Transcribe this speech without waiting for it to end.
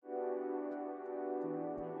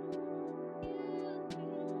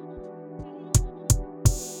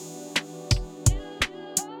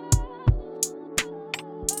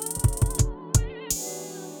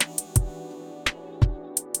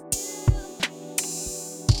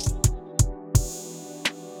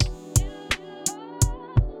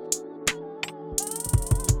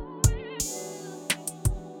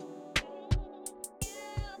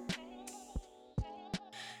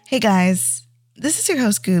Hey guys, this is your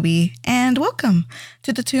host Gooby, and welcome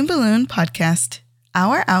to the Toon Balloon Podcast,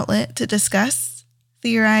 our outlet to discuss,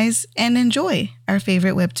 theorize, and enjoy our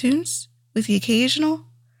favorite webtoons with the occasional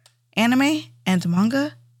anime and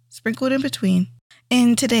manga sprinkled in between.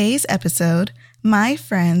 In today's episode, my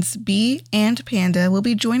friends Bee and Panda will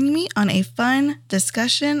be joining me on a fun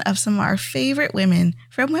discussion of some of our favorite women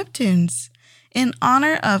from webtoons. In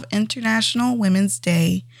honor of International Women's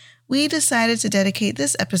Day, we decided to dedicate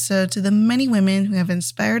this episode to the many women who have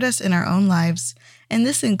inspired us in our own lives, and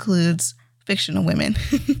this includes fictional women.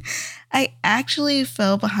 I actually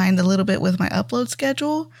fell behind a little bit with my upload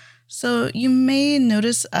schedule, so you may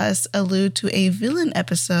notice us allude to a villain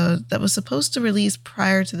episode that was supposed to release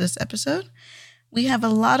prior to this episode. We have a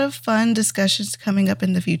lot of fun discussions coming up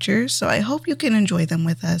in the future, so I hope you can enjoy them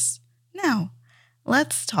with us. Now,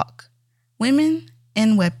 let's talk women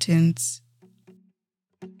in webtoons.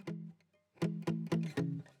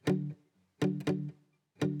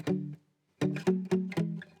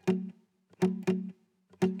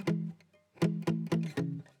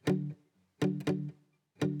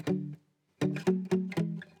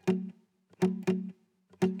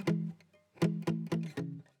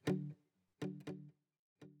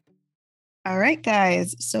 All right,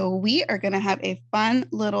 guys. So we are going to have a fun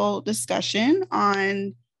little discussion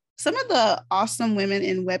on some of the awesome women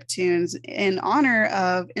in webtoons in honor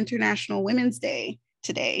of International Women's Day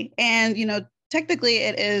today. And, technically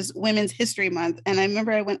it is Women's History Month. And I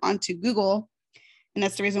remember I went onto Google, and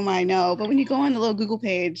that's the reason why I know. But when you go on the little Google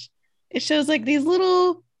page, it shows like these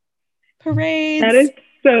little parades. That is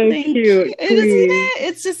so cute. Isn't it?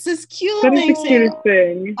 It's just this cute that thing. Is the cutest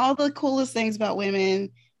thing. All the coolest things about women.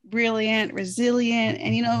 Brilliant, resilient,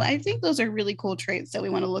 and I think those are really cool traits that we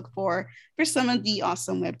want to look for some of the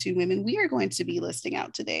awesome webtoon women we are going to be listing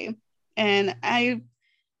out today. And I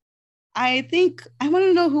think I want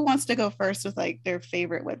to know who wants to go first with like their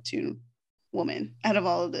favorite webtoon woman out of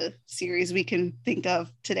all of the series we can think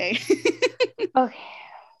of today. Okay.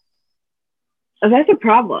 That's a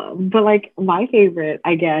problem, but like my favorite,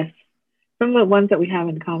 I guess, from the ones that we have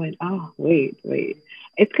in common. Oh, wait.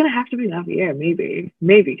 It's gonna have to be Navier, maybe,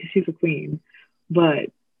 because she's a queen.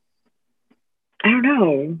 But I don't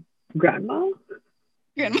know, Grandma.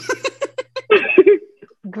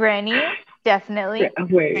 Granny, definitely.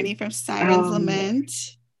 Granny from Siren's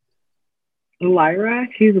Lament. Lyra,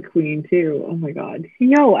 she's a queen too. Oh my god.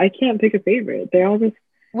 No, I can't pick a favorite. They're all just.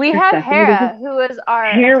 We have Hera, who is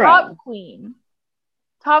our top queen.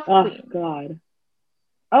 Oh god.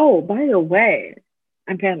 Oh, by the way,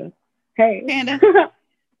 I'm Panda. Hey. Panda.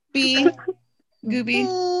 Bee,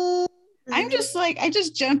 Gooby. I'm just like, I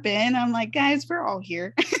just jump in. I'm like, guys, we're all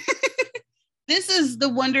here. This is the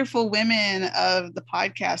wonderful women of the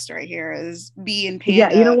podcast right here is Bee and Panda.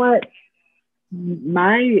 Yeah, you know what?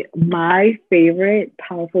 My favorite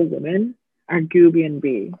powerful women are Gooby and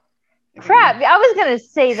Bee. Crap, I was gonna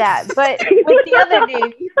say that, but with the other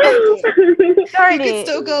name, you can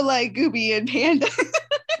still go like Gooby and Panda.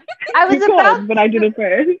 I was about, but I did it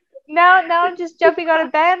first. Now I'm just jumping on a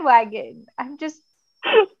bandwagon. I'm just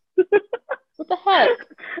what the heck?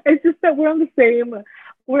 It's just that we're on the same.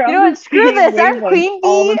 Screw this. I'm Queen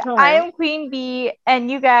Bee. I am Queen Bee, and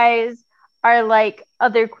you guys are like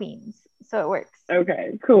other queens, so it works.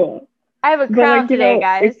 Okay, cool. I have a crown today,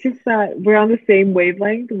 guys. It's just that we're on the same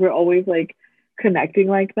wavelength. We're always like connecting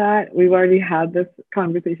like that. We've already had this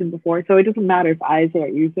conversation before, so it doesn't matter if I say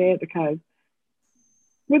it, you say it, because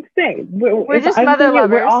we're the same. We're just mother lovers.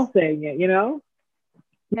 We're all saying it, Yep.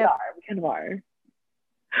 We kind of are.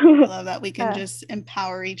 I love that we can just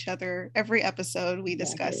empower each other every episode we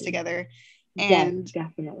discuss together. And yes,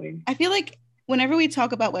 definitely. I feel like whenever we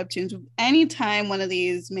talk about webtoons, anytime one of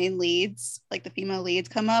these main leads, like the female leads,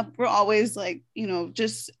 come up, we're always like,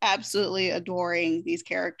 just absolutely adoring these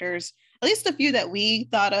characters. At least a few that we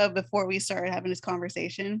thought of before we started having this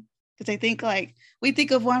conversation. Because I think like we think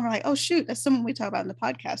of one, we're like, oh shoot, that's someone we talked about in the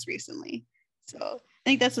podcast recently. So I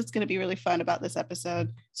think that's what's going to be really fun about this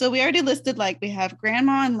episode. So we already listed, like, we have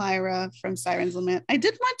Grandma and Lyra from Siren's Lament. I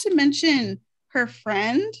did want to mention her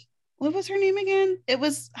friend. What was her name again? It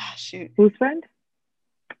was Whose friend?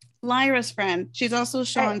 Lyra's friend. She's also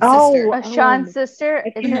Sean's sister. Sean's sister. I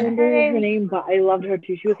can't remember her name, but I loved her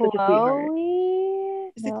too. She was such a sweetheart.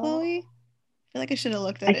 Is it Chloe? I feel like I should have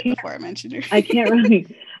looked at it before I mentioned her. I can't really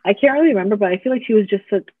remember, but I feel like she was just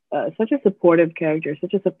such a supportive character,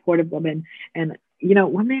 such a supportive woman. And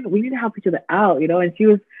women, we need to help each other out, and she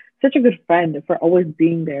was such a good friend for always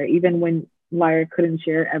being there, even when Lyra couldn't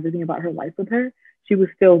share everything about her life with her. She was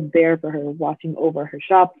still there for her, watching over her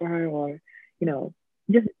shop for her, or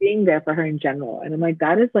just being there for her in general. And I'm like,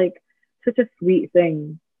 that is like such a sweet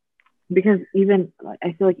thing because even like,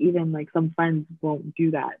 I feel like even like some friends won't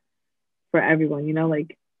do that for everyone, you know,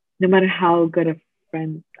 like no matter how good a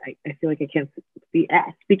friend, I feel like I can't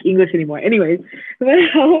speak English anymore. Anyways, no matter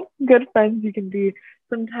how good friends you can be,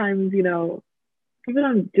 sometimes, you know, people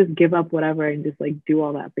don't just give up whatever and just like do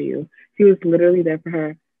all that for you. She was literally there for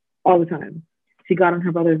her all the time. She got on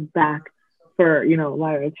her brother's back for, you know,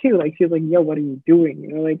 Lyra too. Like she was like, yo, what are you doing?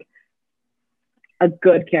 You know, like a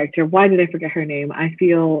good character. Why did I forget her name? I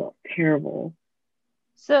feel terrible.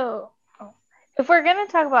 So if we're gonna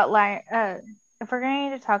talk about if we're going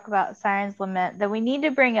to talk about Siren's Lament, then we need to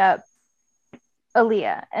bring up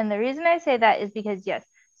Aaliyah. And the reason I say that is because yes,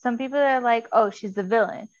 some people are like, oh, she's the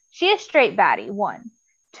villain. She is straight baddie, one.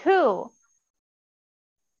 Two,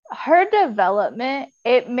 her development,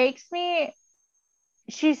 it makes me,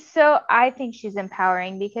 I think she's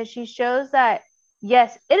empowering because she shows that,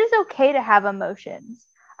 yes, it is okay to have emotions.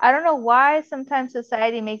 I don't know why sometimes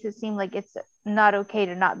society makes it seem like it's not okay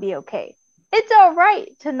to not be okay. It's all right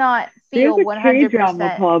to not feel 100%. There's a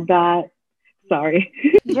K-drama called that.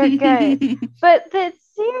 Sorry. You're good. But that's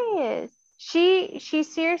serious. She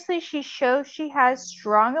seriously, she shows she has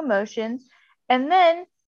strong emotions and then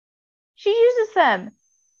she uses them.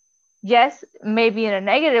 Yes, maybe in a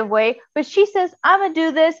negative way, but she says, I'm going to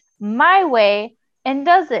do this my way and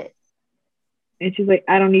does it. And she's like,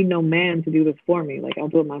 I don't need no man to do this for me. Like, I'll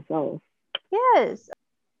do it myself. Yes.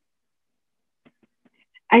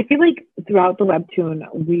 I feel like throughout the webtoon,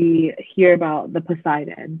 we hear about the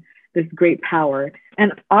Poseidon, this great power.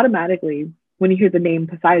 And automatically, when you hear the name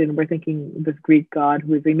Poseidon, we're thinking this Greek god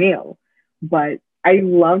who is a male. But I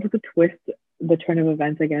loved the twist, the turn of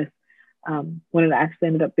events, I guess, when it actually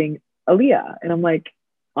ended up being Aaliyah. And I'm like,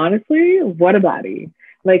 honestly, what a baddie.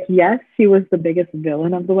 Like, yes, she was the biggest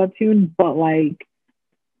villain of the webtoon, but like,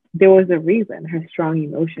 there was a reason, her strong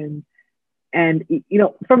emotions. And, you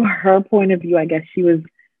know, from her point of view, I guess she was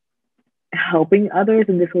helping others,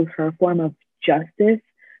 and this was her form of justice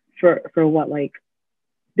for what, like,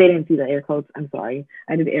 they didn't see the air quotes. I'm sorry.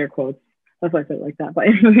 I did air quotes. That's why I said it like that. But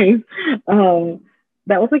anyways,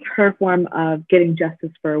 that was like her form of getting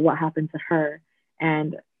justice for what happened to her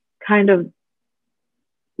and kind of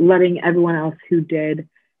letting everyone else who did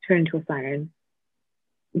turn into a siren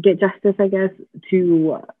get justice, I guess,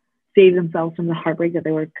 to save themselves from the heartbreak that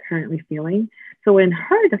they were currently feeling. So in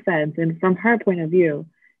her defense and from her point of view,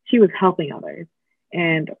 she was helping others.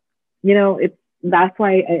 And, you know, that's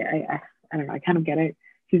why I don't know, I kind of get it.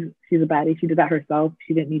 She's a baddie. She did that herself.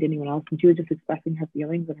 She didn't need anyone else. And she was just expressing her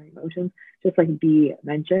feelings and her emotions, just like Bea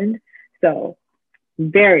mentioned. So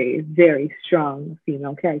very, very strong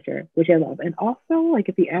female character, which I love. And also, like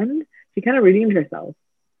at the end, she kind of redeemed herself.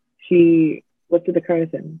 She lifted the curse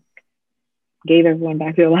and gave everyone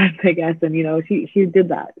back their lives, I guess. And, you know, she did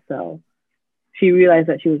that. So she realized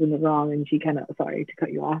that she was in the wrong and she kind of, sorry to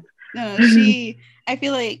cut you off. No, I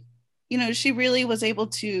feel like, you know, she really was able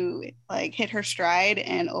to like hit her stride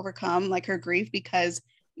and overcome like her grief because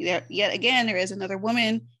yet again, there is another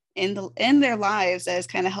woman in their lives that is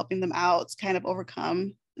kind of helping them out, kind of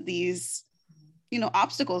overcome these, you know,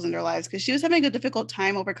 obstacles in their lives because she was having a difficult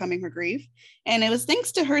time overcoming her grief. And it was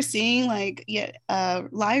thanks to her seeing like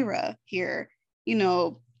Lyra here, you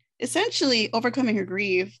know, essentially overcoming her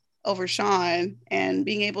grief over Sean and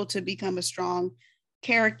being able to become a strong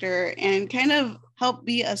character and kind of help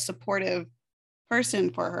be a supportive person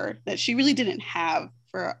for her that she really didn't have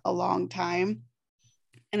for a long time.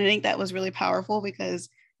 And I think that was really powerful because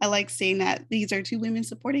I like seeing that these are two women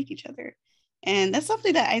supporting each other. And that's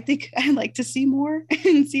something that I think I'd like to see more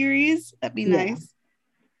in series. That'd be nice.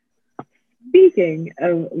 Speaking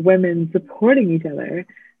of women supporting each other,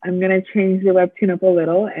 I'm going to change the webtoon up a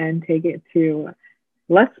little and take it to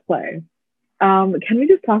Let's Play. Can we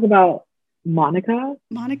just talk about Monica?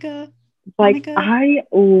 Like, I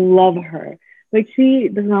love her. Like, she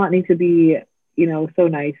does not need to be, you know, so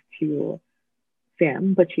nice to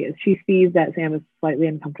Sam, but she is. She sees that Sam is slightly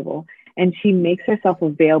uncomfortable and she makes herself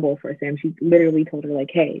available for Sam. She literally told her,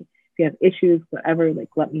 like, hey, if you have issues, whatever, like,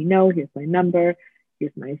 let me know. Here's my number.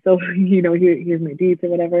 Here's my social, you know, here's my deeds or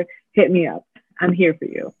whatever. Hit me up. I'm here for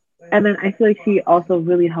you. And then I feel like she also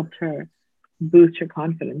really helped her boost her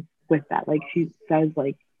confidence with that. Like, she says,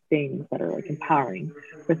 like, things that are, like, empowering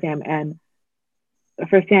for Sam. And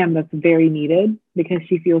for Sam, that's very needed because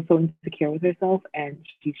she feels so insecure with herself and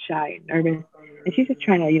she's shy and nervous and she's just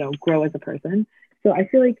trying to, you know, grow as a person. So I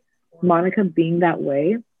feel like Monica being that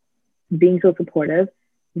way, being so supportive,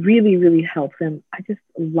 really, really helps him. I just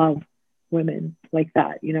love women like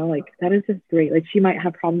that, you know, like that is just great. Like she might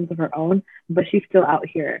have problems of her own, but she's still out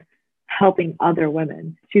here helping other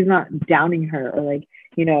women. She's not downing her or like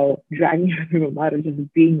dragging her through the mud or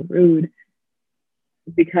just being rude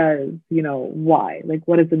because, why? Like,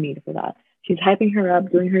 what is the need for that? She's hyping her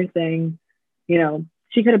up, doing her thing.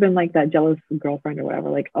 She could have been like that jealous girlfriend or whatever.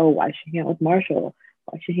 Like, oh, why is she hanging out with Marshall?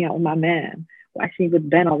 Why is she hanging out with my man? Why is she with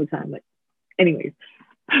Ben all the time? Like, anyways,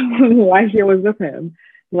 why is she always with him?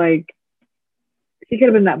 Like, she could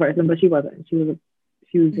have been that person, but she wasn't. She was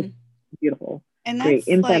just beautiful, and great, that's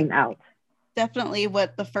inside and out. Definitely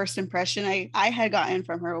what the first impression I had gotten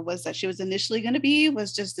from her was that she was initially going to be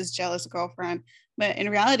was just this jealous girlfriend. But in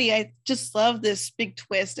reality, I just love this big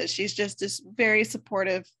twist that she's just this very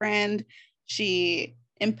supportive friend. She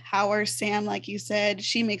empowers Sam, like you said.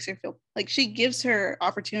 She makes her feel like she gives her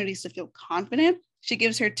opportunities to feel confident. She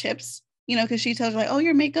gives her tips, because she tells her like, oh,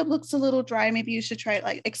 your makeup looks a little dry. Maybe you should try it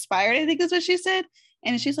like expired, I think is what she said.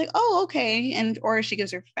 And she's like, oh, okay. And or she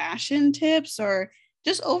gives her fashion tips or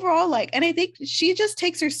just overall, like, and I think she just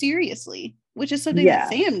takes her seriously, which is something that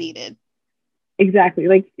Sam needed. Exactly.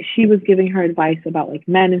 Like, she was giving her advice about like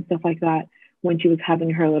men and stuff like that when she was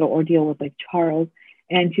having her little ordeal with like Charles.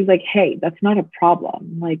 And she's like, hey, that's not a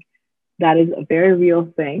problem. Like, that is a very real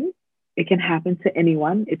thing. It can happen to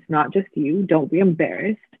anyone. It's not just you. Don't be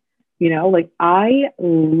embarrassed. Like, I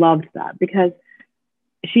loved that because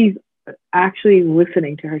she's actually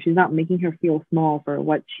listening to her. She's not making her feel small for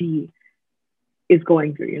what she is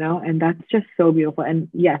going through, and that's just so beautiful. And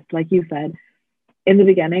yes, like you said, in the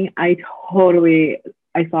beginning, I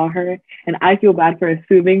saw her and I feel bad for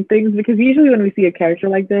assuming things because usually when we see a character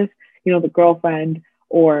like this, the girlfriend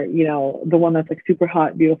or, the one that's like super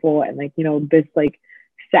hot, beautiful, and like, this like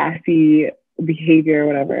sassy behavior or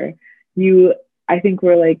whatever, I think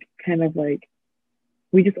we're like, kind of like,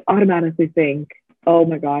 we just automatically think, oh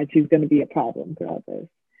my God, she's going to be a problem throughout this.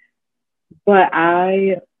 But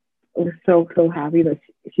I was so happy that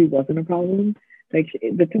she wasn't a problem. Like,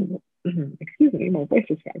 excuse me, my voice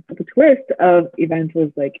is cracked. But the twist of events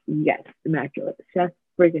was like, yes, immaculate. Chef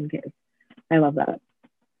friggin' kiss. I love that.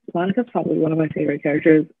 Monica's probably one of my favorite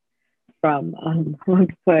characters from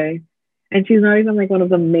Let's Play. And she's not even like one of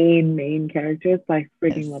the main characters, but I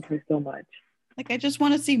freaking love her so much. Like, I just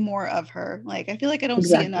want to see more of her. Like, I feel like I don't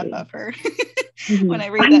see enough of her. When I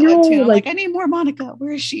read that webtoon, I'm like, I need more Monica.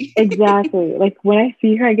 Where is she? Exactly. Like, when I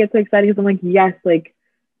see her, I get so excited because I'm like, yes, like,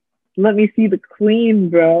 let me see the queen,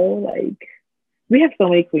 bro. Like, we have so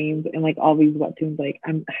many queens in like all these webtoons. Like,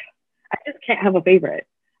 I just can't have a favorite.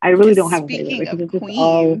 I really don't have a favorite because it's just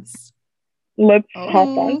all. Let's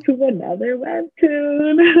hop on to another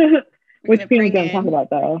webtoon. Which queen are we going to talk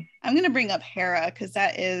about, though? I'm going to bring up Hera because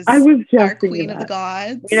that is our queen of the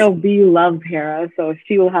gods. We love Hera, so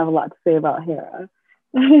she will have a lot to say about Hera.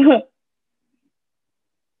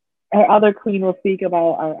 Our other queen will speak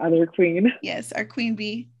about our other queen. Yes, our queen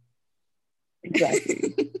bee.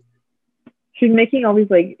 Exactly. She's making all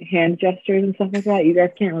these like hand gestures and stuff like that. You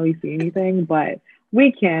guys can't really see anything, but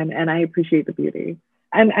we can, and I appreciate the beauty.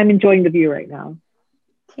 I'm enjoying the view right now.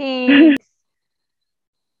 Thanks.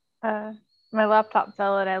 My laptop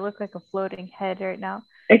fell and I look like a floating head right now.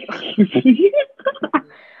 Anyway.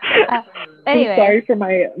 I'm sorry for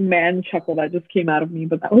my man chuckle that just came out of me,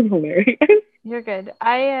 but that was hilarious. You're good.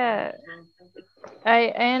 I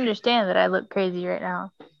understand that I look crazy right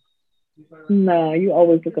now. No, you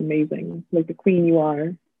always look amazing, like the queen you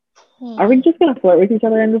are. Are we just gonna flirt with each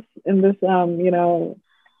other in this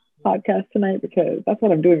podcast tonight? Because that's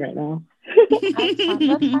what I'm doing right now. That's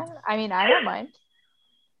fine. I mean, I don't mind.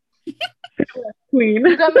 Queen.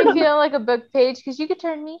 You got me feeling like a book page because you could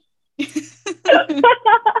turn me. Yeah,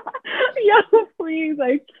 please,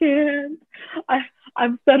 I can't.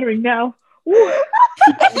 I'm stuttering now.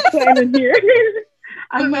 I'm planning here.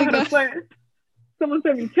 I don't know how to plan. Someone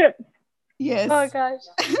send me tips. Yes. Oh gosh.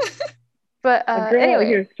 But a girl anyway, over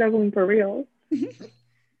here struggling for real.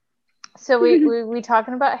 So we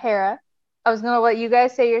talking about Hera. I was gonna let you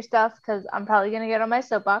guys say your stuff because I'm probably gonna get on my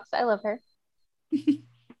soapbox. I love her.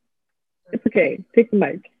 It's okay. Take the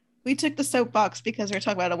mic. We took the soapbox because we're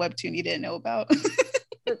talking about a webtoon you didn't know about.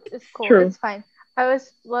 It's cool. True. It's fine. I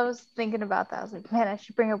was thinking about that. I was like, man, I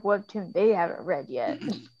should bring up webtoon they haven't read yet.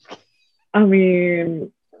 I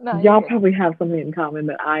mean, y'all probably have something in common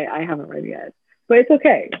that I haven't read yet, but it's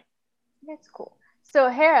okay. It's cool. So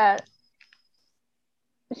Hera,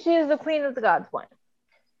 she is the queen of the gods. 1,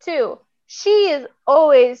 2, she is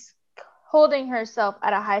always holding herself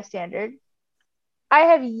at a high standard. I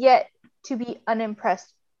have yet to be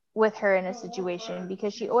unimpressed with her in a situation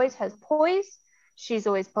because she always has poise. She's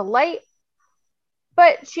always polite,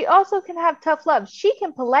 but she also can have tough love. She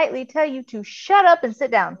can politely tell you to shut up and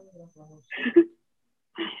sit down.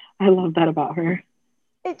 I love that about her.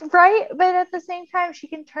 Right? But at the same time, she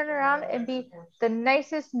can turn around and be the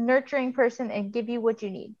nicest, nurturing person and give you what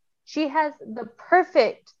you need. She has the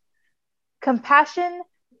perfect compassion,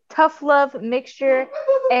 tough love mixture,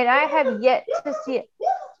 and I have yet to see it.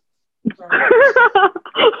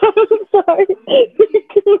 I'm sorry.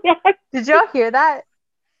 Did y'all hear that?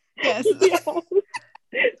 Yes.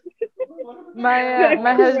 My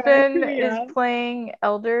husband is Yeah. playing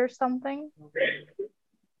Elder something.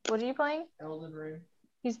 What are you playing? Elden Ring.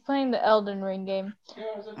 He's playing the Elden Ring game. Yeah,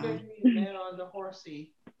 there's a big man on the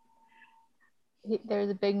horsey. There's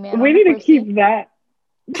a big man. We on need the to keep that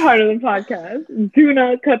part of the podcast. Do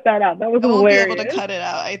not cut that out. That was I won't be hilarious. able to cut it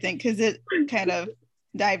out, I think, because it kind of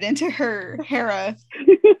dived into her Hera.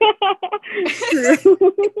 True.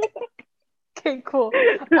 Okay, cool.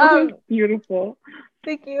 That was beautiful.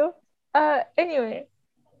 Thank you. Anyway,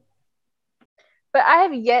 but I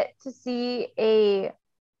have yet to see a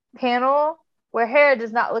panel where Hera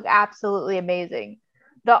does not look absolutely amazing.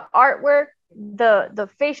 The artwork, the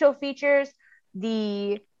facial features,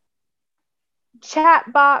 the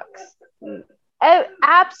chat box,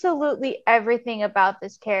 absolutely everything about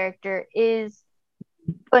this character is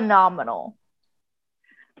phenomenal.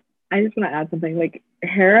 I just want to add something. Like,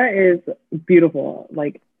 Hera is beautiful.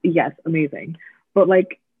 Like, yes, amazing. But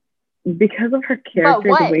like, because of her character,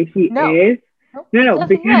 the way she is. No,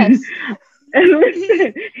 because. And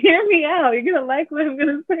listen, hear me out. You're gonna like what I'm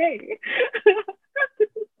gonna say.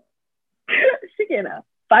 She getting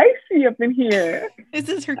spicy up in here. This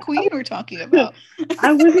is her queen we're talking about.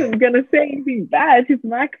 I wasn't gonna say anything bad. She's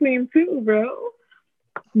my queen too, bro.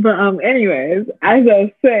 But anyways, as I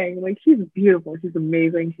was saying, like, she's beautiful. She's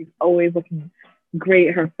amazing. She's always looking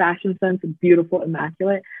great. Her fashion sense is beautiful,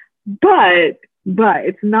 immaculate. But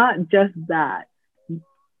it's not just that.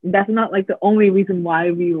 That's not like the only reason why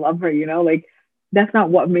we love her, you know? Like, that's not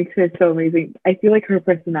what makes her so amazing. I feel like her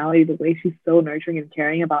personality, the way she's so nurturing and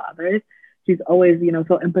caring about others, she's always, you know,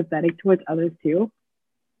 so empathetic towards others too.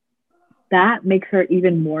 That makes her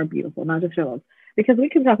even more beautiful, not just her looks. Because we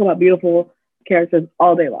can talk about beautiful characters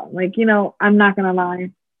all day long. Like, you know, I'm not gonna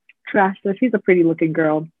lie, Trashta, she's a pretty looking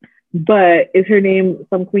girl, but is her name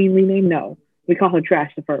some queenly name? No, we call her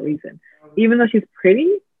Trashta for a reason. Even though she's pretty,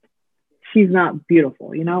 she's not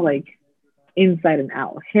beautiful, you know, like inside and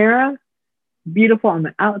out. Hera, beautiful on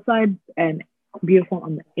the outside and beautiful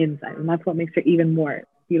on the inside, and that's what makes her even more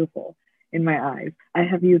beautiful in my eyes. I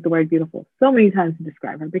have used the word beautiful so many times to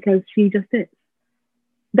describe her because she just is.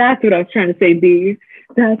 That's what I was trying to say, B.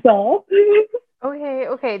 That's all.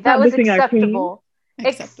 Okay. That was acceptable.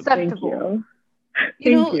 Acceptable.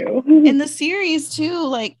 Thank you. In the series too,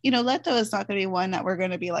 like, you know, Leto is not going to be one that we're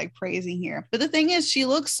going to be like praising here. But the thing is, she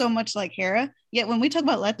looks so much like Hera. Yet when we talk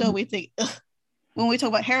about Leto, we think, ugh. When we talk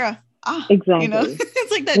about Hera, exactly. You know,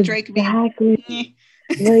 it's like that Drake meme. Exactly.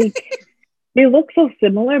 Like, they look so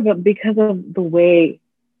similar, but because of the way,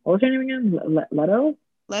 what was her name again? Leto,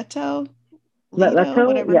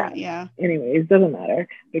 whatever. Yeah. Anyways, doesn't matter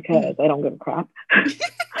because I don't give a crap.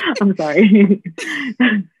 I'm sorry.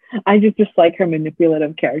 I just dislike her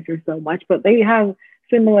manipulative character so much, but they have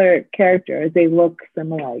similar characters. They look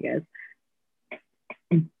similar, I guess.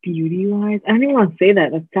 And beauty-wise, I don't even want to say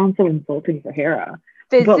that. That sounds so insulting for Hera.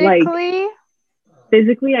 Physically? But like,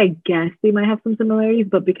 physically, I guess they might have some similarities,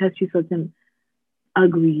 but because she's such an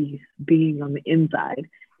ugly being on the inside,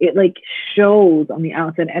 it like shows on the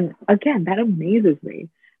outside. And again, that amazes me.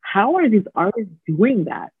 How are these artists doing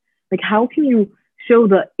that? Like, how can you show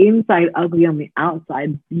the inside ugly on the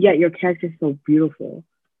outside, yet your character is so beautiful,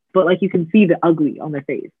 but like you can see the ugly on their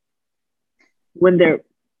face when their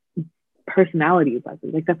personality is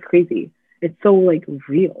ugly? Like, that's crazy. It's so like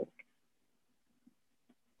real.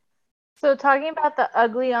 So talking about the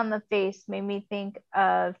ugly on the face made me think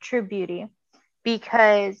of True Beauty,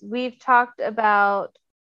 because we've talked about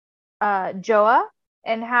Joa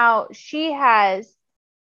and how she has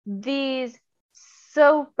these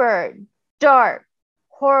super dark,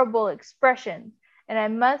 horrible expressions. And I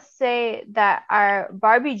must say that our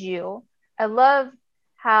Barbie Jew, I love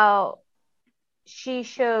how she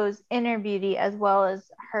shows inner beauty as well as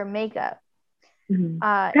her makeup.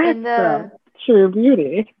 That's in the True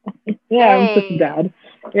Beauty. Yeah, I'm such bad.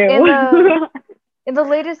 In the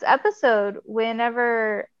latest episode,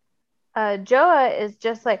 whenever Joa is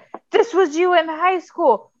just like, this was you in high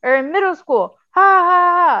school or in middle school, ha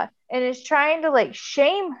ha ha, and is trying to like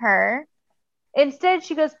shame her. Instead,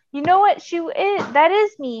 she goes, you know what? That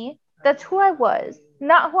is me. That's who I was,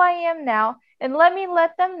 not who I am now. And let me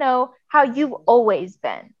let them know how you've always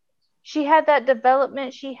been. She had that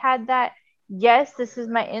development. She had that, yes, this is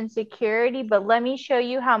my insecurity, but let me show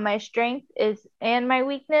you how my strength is and my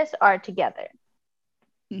weakness are together.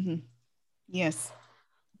 Mm-hmm. Yes. I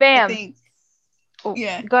Bam. think, Oh,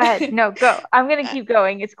 yeah. go ahead. No, go. I'm gonna keep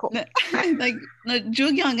going. It's cool. Like, no,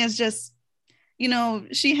 Ju Young is just,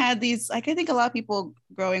 she had these, like, I think a lot of people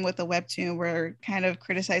growing with the webtoon were kind of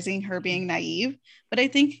criticizing her being naive. But I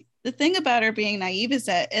think the thing about her being naive is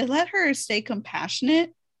that it let her stay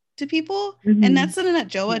compassionate to people. And that's something that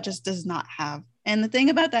Joa just does not have. And the thing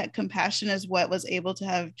about that compassion is what was able to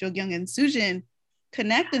have Jo Young and Sujin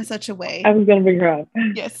connect in such a way. I was gonna bring her up.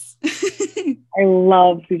 Yes. I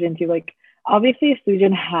love Sujin too. Like, obviously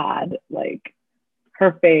Sujin had like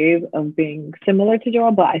her phase of being similar to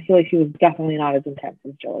Joa, but I feel like she was definitely not as intense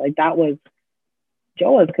as Joa. Like, that was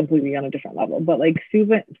Joa is completely on a different level. But like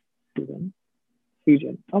Sujin.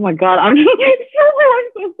 Oh my god, I'm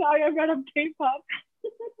so sorry. I brought up K-pop.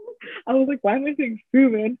 I was like, why am I saying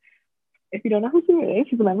Sujin? If you don't know who Sujin is,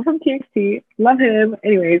 she's a member from TXT. Love him.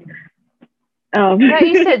 Anyways. No,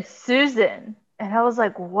 you said Susan. And I was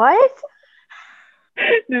like, what?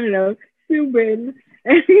 No. Subin.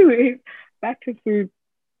 Anyways, back to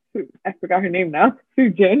I forgot her name now.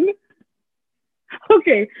 Sujin.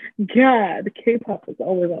 Okay, God, K-pop is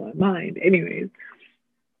always on my mind. Anyways,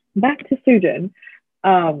 back to Sujin.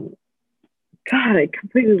 God, I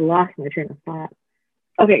completely lost my train of thought.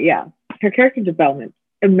 Okay, yeah, her character development,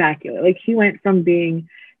 immaculate. Like, she went from being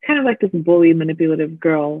kind of like this bully, manipulative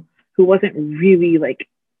girl who wasn't really like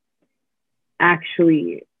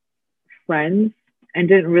actually friends and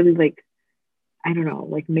didn't really like, I don't know,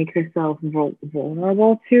 like make herself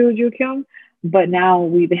vulnerable to Joo Kyung. But now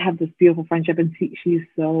they have this beautiful friendship, and she's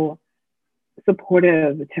so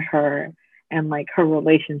supportive to her and like her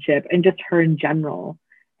relationship and just her in general.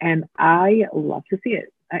 And I love to see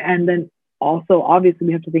it. And then also, obviously,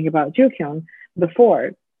 we have to think about Joo Kyung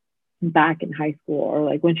before, back in high school or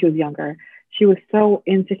like when she was younger. She was so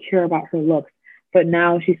insecure about her looks, but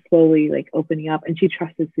now she's slowly like opening up, and she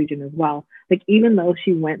trusted Sujin as well. Like, even though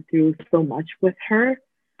she went through so much with her,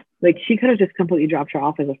 like, she could have just completely dropped her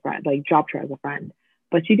off as a friend, like dropped her as a friend,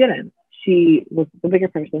 but she didn't. She was the bigger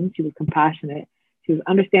person. She was compassionate. She was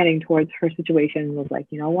understanding towards her situation and was like,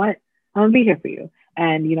 you know what? I'm gonna be here for you.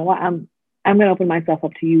 And you know what? I'm gonna open myself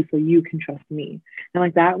up to you so you can trust me. And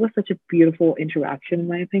like, that was such a beautiful interaction, in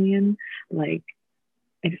my opinion. Like,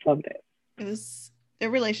 I just loved it. It was their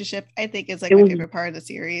relationship, I think, is like my favorite part of the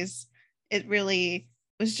series. It really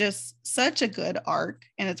was just such a good arc,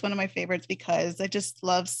 and it's one of my favorites because I just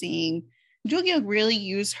love seeing Joo Kyung really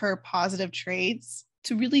use her positive traits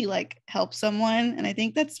to really like help someone. And I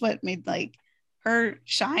think that's what made like her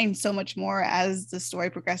shine so much more as the story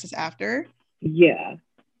progresses after. Yeah.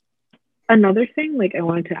 Another thing, like, I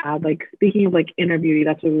wanted to add, like, speaking of like inner beauty,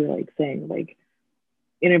 that's what we were like saying, like,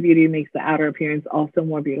 inner beauty makes the outer appearance also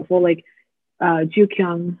more beautiful. Like, Joo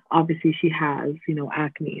Kyung, obviously she has,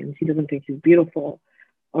 acne, and she doesn't think she's beautiful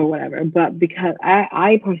or whatever. But because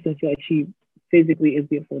I personally feel like she physically is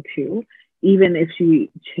beautiful too, even if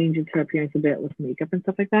she changes her appearance a bit with makeup and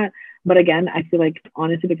stuff like that. But again, I feel like,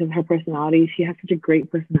 honestly, because of her personality, she has such a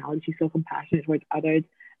great personality. She's so compassionate towards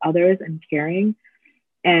others and caring.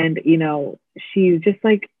 And, she's just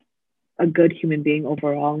like a good human being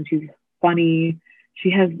overall. And she's funny.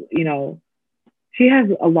 She has, she has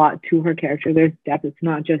a lot to her character. There's depth. It's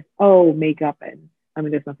not just, oh, makeup. And I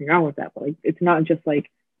mean, there's nothing wrong with that, but like, it's not just like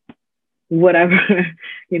whatever,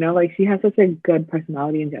 like, she has such a good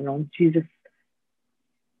personality in general. And she's just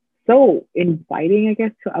so inviting, I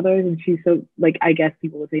guess, to others. And she's so, like, I guess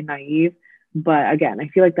people would say naive. But again, I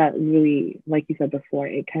feel like that really, like you said before,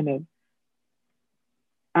 it kind of,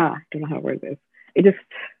 I don't know how to word this. It just,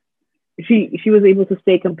 she was able to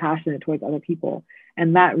stay compassionate towards other people,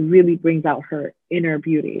 and that really brings out her inner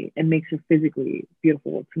beauty and makes her physically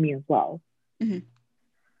beautiful to me as well. Mm-hmm.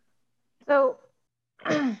 So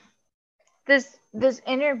this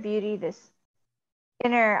inner beauty, this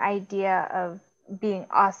inner idea of being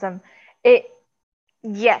awesome,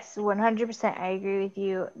 yes, 100% I agree with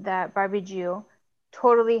you that Barbie Jew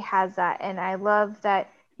totally has that. And I love that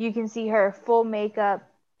you can see her full makeup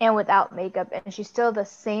and without makeup, and she's still the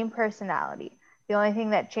same personality. The only thing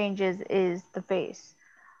that changes is the face.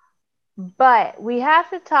 But we have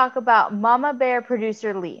to talk about Mama Bear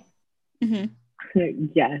producer Lee. Mm-hmm.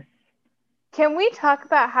 Yes. Can we talk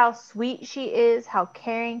about how sweet she is, how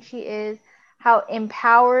caring she is, how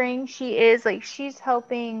empowering she is? Like, she's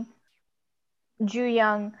helping Joo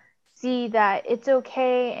Young see that it's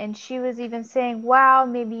okay, and she was even saying, wow,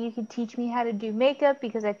 maybe you could teach me how to do makeup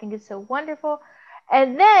because I think it's so wonderful.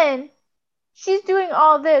 And then she's doing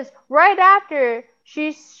all this right after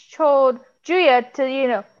she's told Julia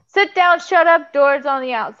to, sit down, shut up, doors on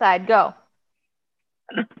the outside, go.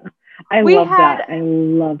 I love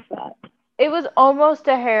that. It was almost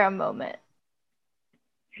a harem moment.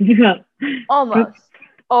 Yeah. Almost. Please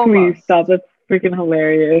Almost. stop. That's freaking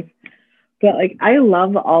hilarious. But like, I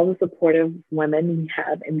love all the supportive women we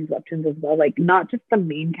have in these webtoons as well. Like, not just the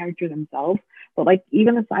main characters themselves, but like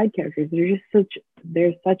even the side characters.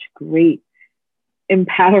 They're such great,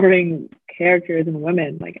 empowering characters and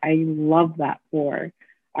women. Like, I love that for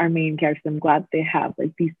our main characters. I'm glad they have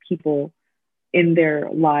like these people in their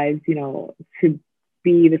lives, you know, to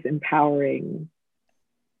be this empowering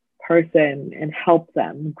person and help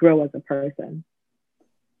them grow as a person.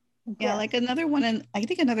 Yeah, like another one, and I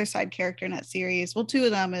think another side character in that series. Well, two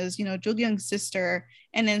of them is Jugyung's sister,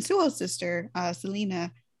 and then Suho's sister,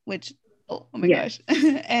 Selena. Which, oh my Yes. gosh,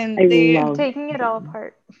 and I they love taking it all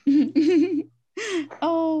apart.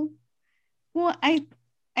 Oh, well, I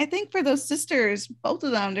think for those sisters, both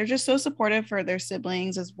of them, they're just so supportive for their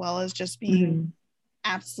siblings as well as just being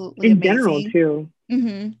absolutely in amazing. general too.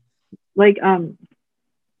 Mm-hmm. Like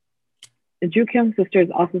Joo Kyung's sister is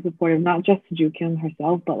also supportive, not just to Joo Kyung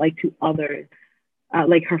herself, but like to others,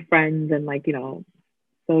 like her friends and like, you know,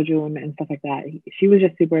 Sojun and stuff like that. She was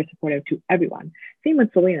just super supportive to everyone. Same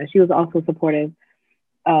with Selena. She was also supportive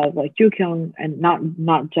of like Joo Kyung and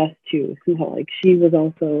not just to Suho. Like she was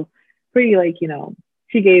also pretty like, you know,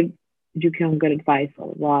 she gave Joo Kyung good advice, blah,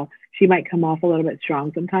 blah, blah. She might come off a little bit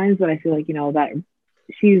strong sometimes, but I feel like, you know, that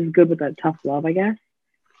she's good with that tough love, I guess.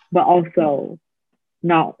 But also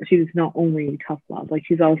she's not only tough love, like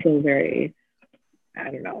she's also very, I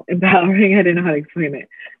don't know, empowering. I don't know how to explain it.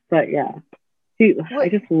 But yeah. I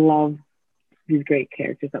just love these great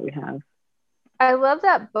characters that we have. I love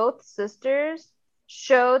that both sisters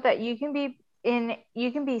show that you can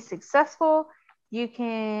be successful, you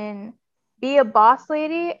can be a boss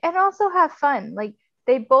lady, and also have fun. Like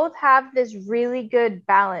they both have this really good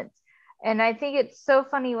balance. And I think it's so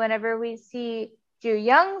funny whenever we see Joo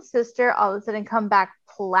Young's sister all of a sudden come back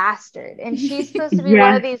plastered. And she's supposed to be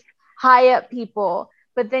one of these high up people.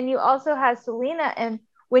 But then you also have Selena, and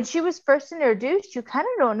when she was first introduced, you kind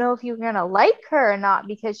of don't know if you're going to like her or not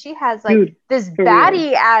because she has like this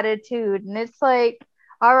baddie attitude. And it's like,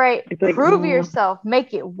 all right, like, prove yourself,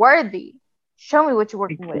 make it worthy. Show me what you're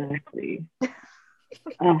working with. Exactly.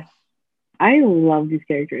 I love these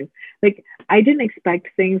characters. Like, I didn't expect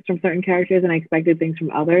things from certain characters and I expected things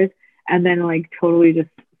from others. And then, like, totally just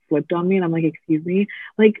flipped on me. And I'm like, excuse me?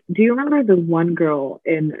 Like, do you remember the one girl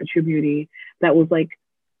in True Beauty that was, like,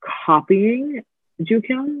 copying Joo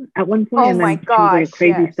Kyung at one point? And then she was, like, a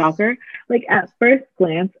crazy stalker. Like, at first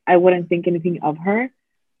glance, I wouldn't think anything of her.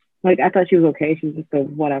 Like, I thought she was okay. She was just a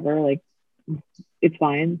whatever. Like, it's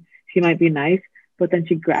fine. She might be nice. But then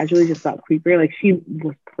she gradually just got creepier. Like, she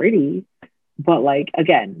was pretty. But like,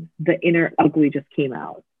 again, the inner ugly just came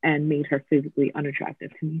out and made her physically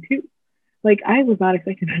unattractive to me too. Like, I was not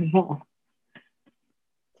expecting that at all.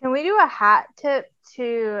 Can we do a hat tip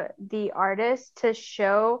to the artist to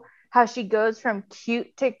show how she goes from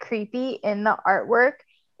cute to creepy in the artwork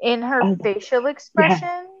in her facial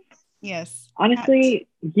expressions? Yes. Honestly,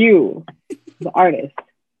 you, the artist,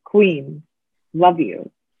 queen, love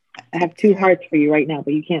you. I have two hearts for you right now,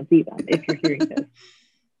 but you can't see them if you're hearing this.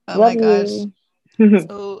 Oh my gosh.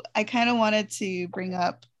 So I kind of wanted to bring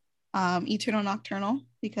up Eternal Nocturnal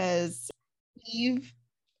because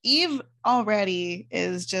Eve already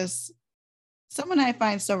is just someone I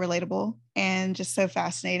find so relatable and just so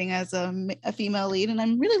fascinating as a female lead. And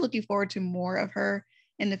I'm really looking forward to more of her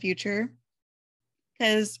in the future.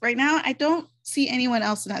 Because right now I don't see anyone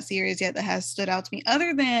else in that series yet that has stood out to me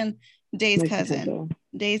other than Dae's cousin.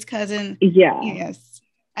 Dae's cousin. Yeah. Yes.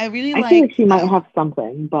 I feel like she might have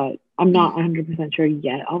something, but I'm not 100% sure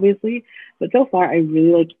yet, obviously. But so far, I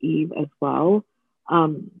really like Eve as well.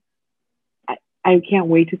 I can't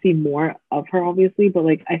wait to see more of her, obviously. But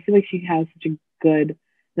like, I feel like she has such a good,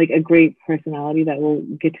 like a great personality that we'll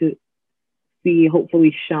get to see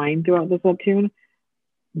hopefully shine throughout this webtoon.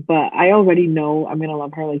 But I already know I'm gonna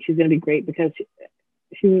love her. Like, she's gonna be great because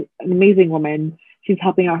she's an amazing woman. She's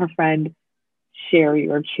helping out her friend Cherry,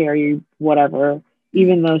 whatever.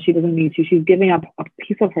 Even though she doesn't need to, she's giving up a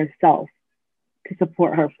piece of herself to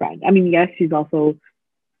support her friend. I mean, yes, she's also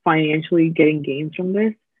financially getting gains from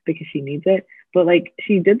this because she needs it, but like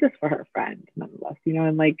she did this for her friend nonetheless, you know,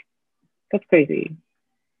 and like that's crazy.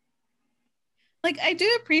 Like, I do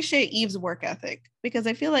appreciate Eve's work ethic because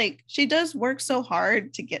I feel like she does work so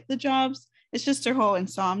hard to get the jobs. It's just her whole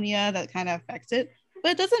insomnia that kind of affects it,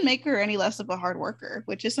 but it doesn't make her any less of a hard worker,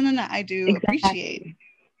 which is something that I do appreciate.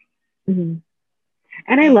 Mm-hmm.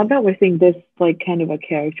 And I love that we're seeing this like kind of a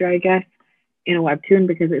character, I guess, in a webtoon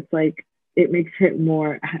because it's like it makes it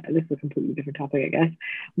more. This is a completely different topic, I guess,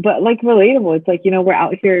 but like relatable. It's like, you know, we're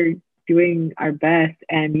out here doing our best,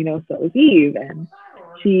 and so is Eve, and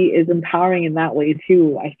she is empowering in that way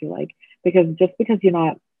too. I feel like, because just because you're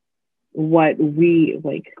not what we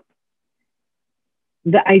like,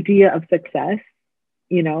 the idea of success,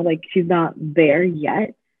 like she's not there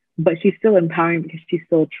yet, but she's still empowering because she's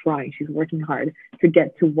still trying. She's working hard to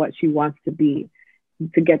get to what she wants to be,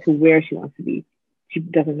 to get to where she wants to be. She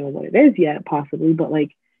doesn't know what it is yet, possibly, but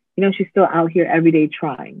like, she's still out here every day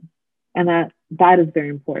trying. And that is very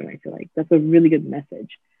important. I feel like that's a really good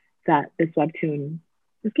message that this webtoon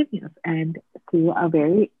is giving us. And through a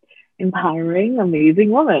very empowering,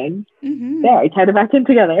 amazing woman. Mm-hmm. There, I tied it back in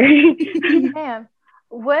together. Yeah.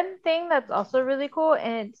 One thing that's also really cool,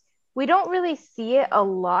 and we don't really see it a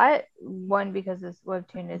lot. One, because this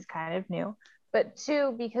webtoon is kind of new, but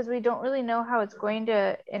two, because we don't really know how it's going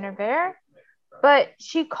to interfere. But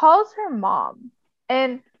she calls her mom,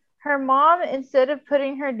 and her mom, instead of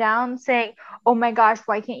putting her down saying, "Oh my gosh,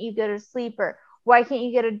 why can't you get a sleeper? Why can't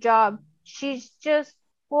you get a job?" She's just,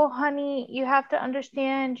 "Well, honey, you have to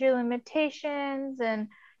understand your limitations, and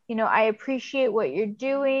I appreciate what you're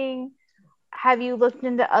doing. Have you looked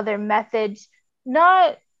into other methods?"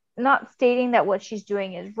 Not stating that what she's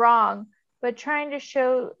doing is wrong, but trying to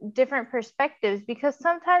show different perspectives, because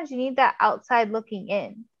sometimes you need that outside looking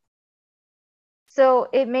in. So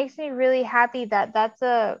it makes me really happy that that's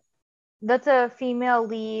a female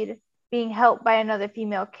lead being helped by another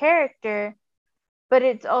female character, but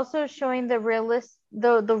it's also showing the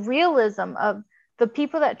realism of the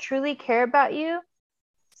people that truly care about you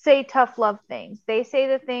say tough love things. They say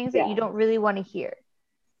the things that you don't really want to hear.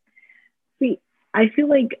 See, I feel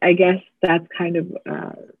like, I guess that's kind of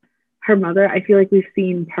her mother. I feel like we've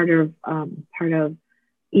seen part of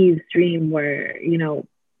Eve's dream where,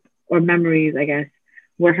 or memories, I guess,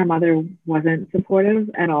 where her mother wasn't supportive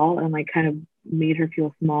at all and like kind of made her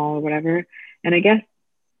feel small or whatever. And I guess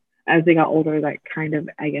as they got older, that kind of,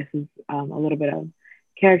 I guess, is a little bit of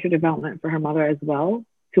character development for her mother as well,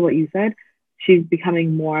 to what you said. She's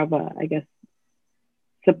becoming more of a, I guess,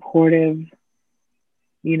 supportive,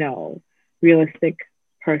 realistic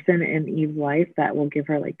person in Eve's life that will give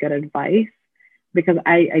her like good advice. Because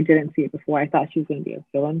I didn't see it before. I thought she was going to be a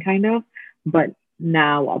villain kind of, but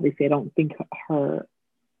now obviously I don't think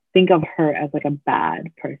of her as like a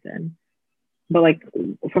bad person. But like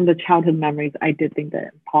from the childhood memories, I did think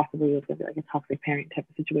that possibly it was going to be like a toxic parent type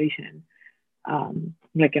of situation.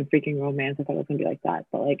 Like in Freaking Romance, I thought it was going to be like that,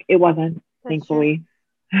 but like it wasn't, thankfully.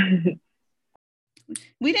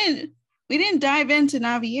 We didn't dive into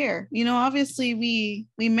Navier. Obviously we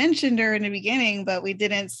mentioned her in the beginning, but we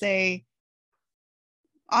didn't say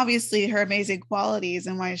obviously her amazing qualities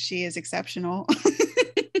and why she is exceptional.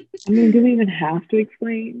 I mean, do we even have to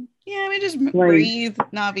explain? Yeah, I mean, just breathe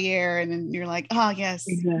Navier, and then you're like, oh yes,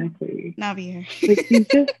 exactly, Navier. Like, she's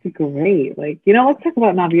just great. Like, let's talk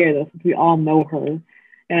about Navier though, since we all know her,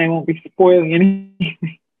 and I won't be spoiling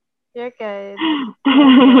anything. You're good.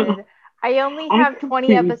 You're good. I only have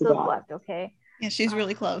 20 episodes left. Okay. Yeah, she's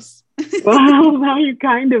really close. Well, now you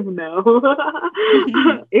kind of know.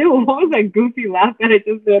 Ew, what was that goofy laugh that I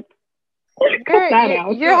just did?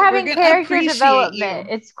 You're having character development.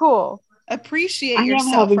 It's cool. Appreciate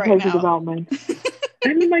yourself right now. Development.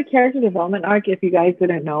 I'm in my character development arc. If you guys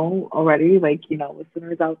didn't know already, like,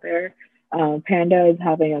 listeners out there, Panda is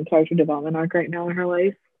having a character development arc right now in her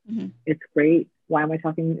life. Mm-hmm. It's great. Why am I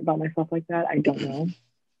talking about myself like that? I don't know.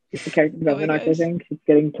 It's a character development arc, I think. It's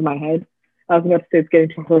getting to my head. I was about to say it's getting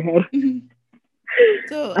to her head.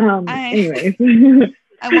 So, anyways.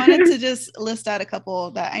 I wanted to just list out a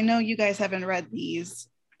couple that I know you guys haven't read these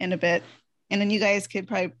in a bit. And then you guys could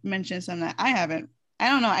probably mention some that I haven't. I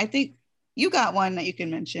don't know. I think you got one that you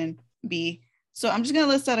can mention, B. So I'm just going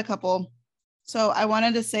to list out a couple. So I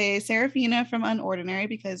wanted to say Serafina from Unordinary,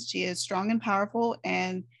 because she is strong and powerful.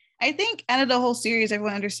 And I think out of the whole series,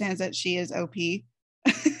 everyone understands that she is OP,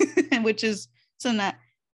 which is something that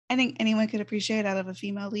I think anyone could appreciate out of a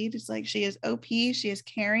female lead. It's like she is OP, she is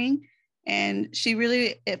caring, and she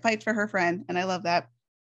really fights for her friend. And I love that.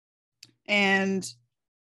 And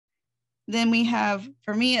then we have,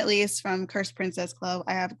 for me at least, from Cursed Princess Club,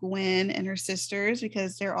 I have Gwen and her sisters,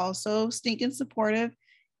 because they're also stinking supportive.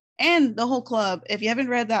 And the whole club, if you haven't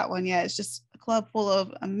read that one yet, it's just a club full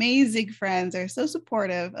of amazing friends. They're so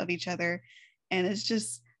supportive of each other. And it's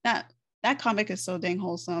just, that comic is so dang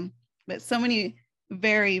wholesome. But so many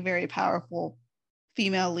very, very powerful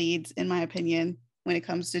female leads, in my opinion, when it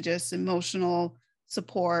comes to just emotional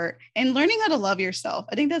support and learning how to love yourself.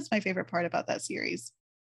 I think that's my favorite part about that series.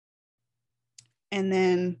 And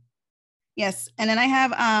then, yes. And then I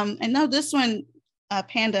have, I know this one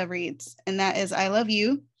Panda reads, and that is I Love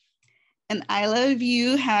You. And I Love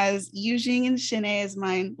You has Eugene and Shanae as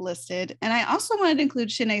mine listed. And I also wanted to include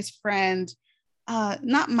Shanae's friend,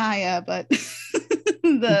 not Maya, but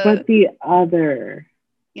the other.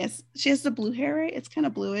 Yes, she has the blue hair, right? It's kind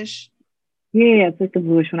of bluish. Yeah, it's like the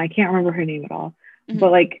bluish one. I can't remember her name at all. Mm-hmm.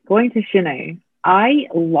 But like going to Shanae, I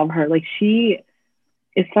love her. Like she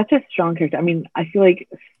is such a strong character. I mean, I feel like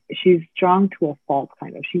she's strong to a fault,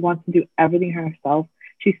 kind of. She wants to do everything herself.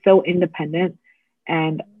 She's so independent.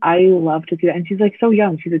 And I love to see that. And she's like so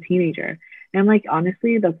young. She's a teenager. And like,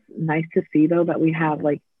 honestly, that's nice to see though, that we have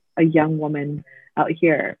like a young woman out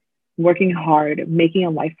here working hard, making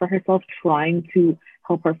a life for herself, trying to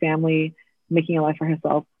help her family, making a life for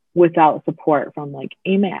herself without support from like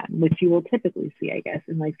a man, which you will typically see, I guess,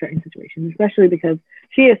 in like certain situations, especially because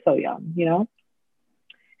she is so young, you know?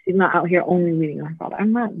 She's not out here only leaning on her father.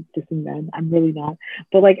 I'm not dissing men. I'm really not.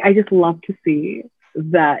 But like, I just love to see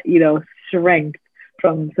that, you know, strength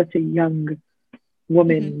from such a young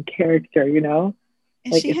woman character, you know?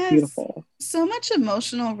 And like, she has beautiful. So much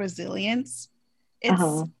emotional resilience. It's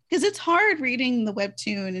because it's hard reading the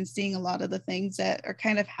webtoon and seeing a lot of the things that are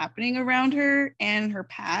kind of happening around her and her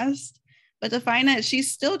past. But to find that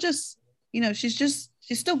she's still just, you know, she's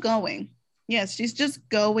still going. Yes, she's just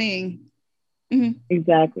going. Mm-hmm.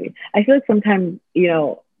 Exactly. I feel like sometimes, you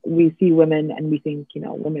know, we see women and we think, you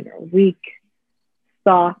know, women are weak,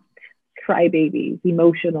 soft, crybabies,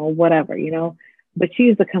 emotional, whatever, you know, but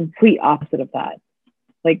she's the complete opposite of that.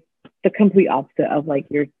 Like the complete opposite of like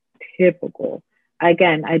your typical,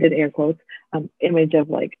 again, I did air quotes, image of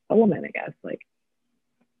like a woman, I guess. Like,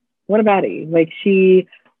 what about it? Like she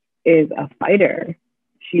is a fighter.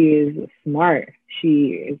 She is smart. She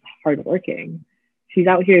is hardworking. She's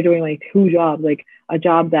out here doing like 2 jobs, like a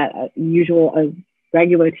job that a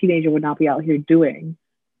regular teenager would not be out here doing.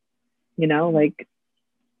 You know, like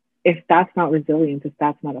if that's not resilience, if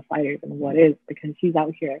that's not a fighter, then what is? Because she's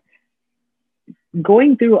out here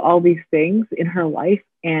going through all these things in her life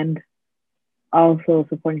and also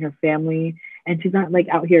supporting her family. And she's not like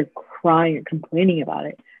out here crying or complaining about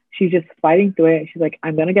it. She's just fighting through it. She's like,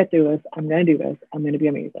 I'm going to get through this. I'm going to do this. I'm going to be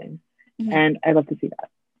amazing. Mm-hmm. And I love to see that.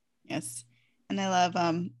 Yes. And I love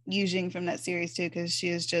Yujing from that series too, because she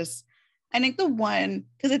is just, I think the one,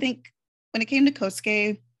 because I think when it came to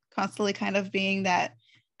Kosuke, constantly kind of being that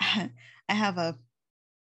I have a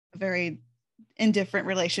very indifferent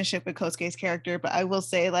relationship with Kosuke's character, but I will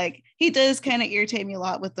say like he does kind of irritate me a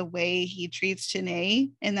lot with the way he treats Shanae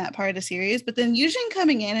in that part of the series. But then Yujing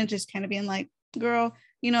coming in and just kind of being like, girl,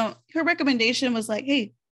 you know, her recommendation was like,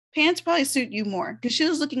 hey, pants probably suit you more, because she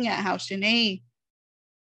was looking at how Shanae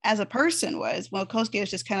as a person was, well, Kosuke was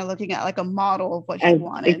just kind of looking at like a model of what he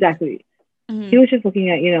wanted. Exactly. Mm-hmm. He was just looking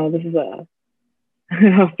at, you know, this is a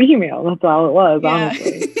female. That's all it was,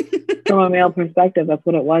 honestly. From a male perspective, that's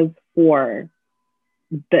what it was for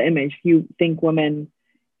the image. You think women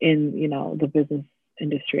in, you know, the business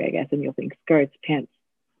industry, I guess, and you'll think skirts, pants,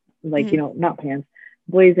 like, you know, not pants,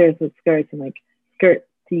 blazers with skirts and like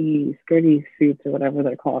skirty suits or whatever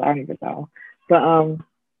they're called. I don't even know. But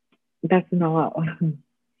that's not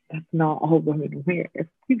all women wear.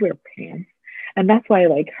 We wear pants. And that's why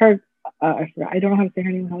like her, I don't know how to say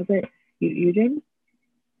her name. How is it? Eugene?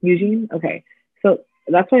 Okay. So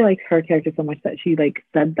that's why I like her character so much, that she like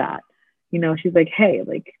said that, you know, she's like, hey,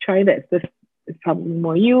 like try this. This is probably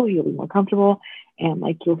more you'll be more comfortable, and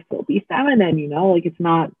like you'll still be feminine, you know, like it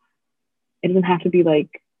doesn't have to be like,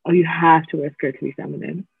 oh, you have to wear a skirt to be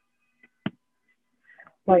feminine.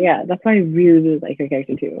 But yeah, that's why I really, really like her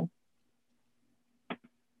character too.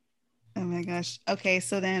 Oh my gosh. Okay,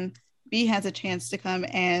 so then B has a chance to come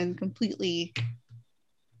and completely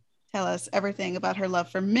tell us everything about her love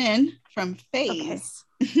for men from FaZe.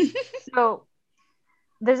 Okay. So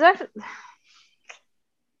there's actually,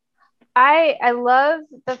 I love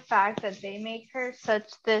the fact that they make her such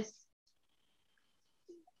this,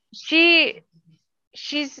 she's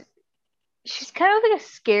kind of like a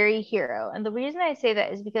scary hero. And the reason I say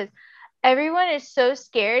that is because everyone is so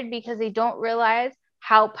scared because they don't realize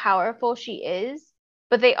how powerful she is,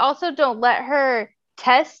 but they also don't let her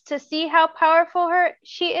test to see how powerful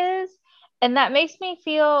she is. And that makes me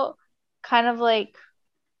feel kind of like,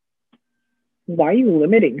 why are you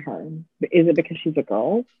limiting her? Is it because she's a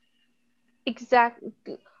girl? Exactly.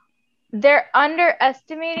 They're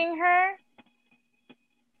underestimating her,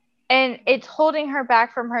 and it's holding her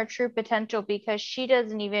back from her true potential because she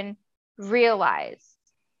doesn't even realize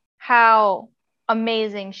how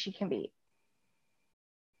amazing she can be.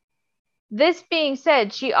 This being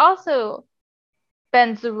said, she also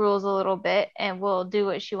bends the rules a little bit and will do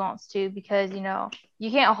what she wants to, because, you know, you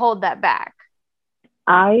can't hold that back.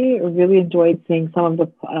 I really enjoyed seeing some of the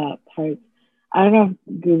parts. I don't know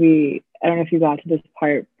if Gooby, I don't know if you got to this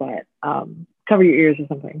part, but cover your ears or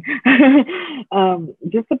something.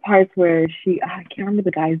 Just the parts where I can't remember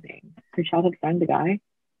the guy's name. Her childhood friend, the guy.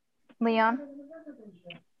 Leon.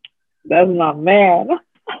 That's not man.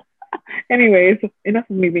 Anyways, enough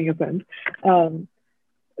of me being a friend.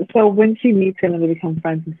 So when she meets him and they become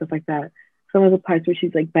friends and stuff like that, some of the parts where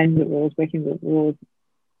she's like bending the rules, breaking the rules,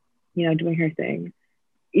 doing her thing,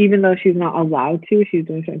 even though she's not allowed to, she's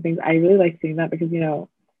doing certain things. I really like seeing that because, do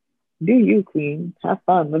you, queen, have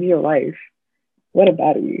fun, live your life. What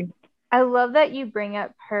about you? I love that you bring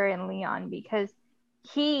up her and Leon because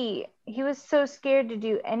he was so scared to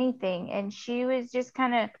do anything, and she was just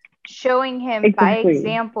kind of showing him by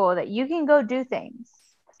example that you can go do things.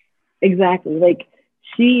 Exactly. Like,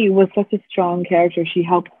 she was such a strong character. She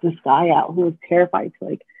helped this guy out who was terrified to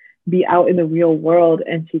like be out in the real world,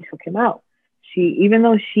 and she took him out. Even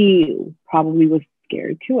though she probably was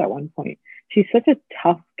scared too at one point, she's such a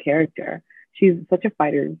tough character. She's such a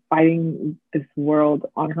fighter, fighting this world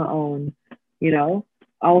on her own.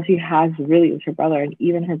 All she has really is her brother, and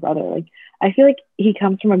even her brother. Like, I feel like he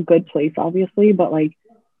comes from a good place, obviously, but like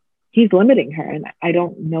he's limiting her, and I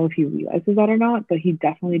don't know if he realizes that or not, but he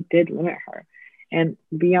definitely did limit her. And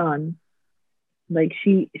beyond, like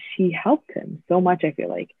she helped him so much. I feel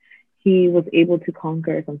like he was able to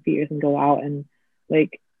conquer some fears and go out and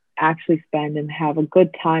like actually spend and have a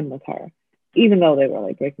good time with her, even though they were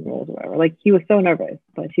like breaking rules or whatever. Like, he was so nervous,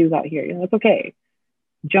 but she was out here, it's okay,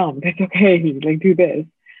 jump, it's okay, like do this.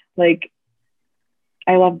 Like,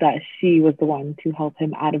 I love that she was the one to help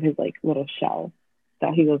him out of his like little shell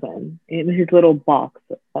that he was in his little box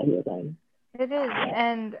that he was in. It is,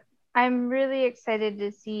 and I'm really excited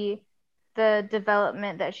to see the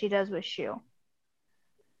development that she does with Shu.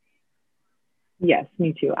 Yes,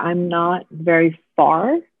 me too. I'm not very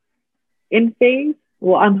far in phase.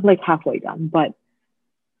 Well, I'm like halfway done, but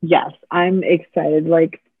yes, I'm excited.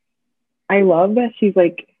 Like, I love that she's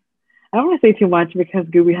like, I don't want to say too much because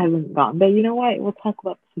Gooby hasn't gone, but you know what? We'll talk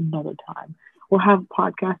about this another time. We'll have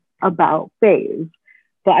podcasts about phase,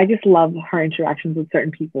 but I just love her interactions with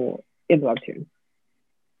certain people in the webtoon.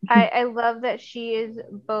 I love that she is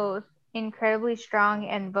both incredibly strong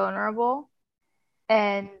and vulnerable,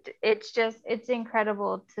 and it's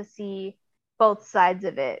incredible to see both sides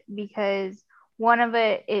of it, because one of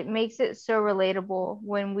it makes it so relatable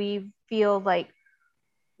when we feel like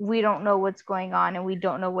we don't know what's going on and we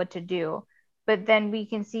don't know what to do, but then we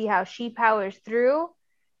can see how she powers through,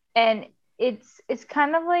 and it's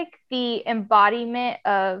kind of like the embodiment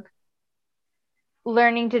of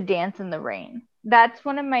learning to dance in the rain. That's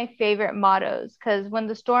one of my favorite mottos, because when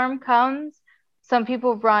the storm comes, some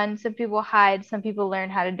people run, some people hide, some people learn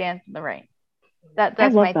how to dance in the rain. That's I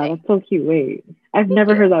love my that. thing. That's so cute. Wait, I've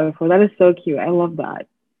never heard that before. That is so cute. I love that.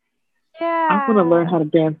 Yeah. I want to learn how to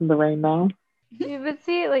dance in the rain now. Yeah, but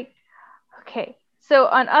see, like, okay. So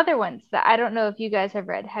on other ones that I don't know if you guys have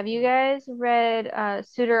read, have you guys read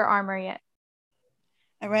Suitor Armor yet?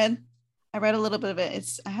 I read a little bit of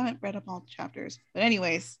it. I haven't read up all the chapters, but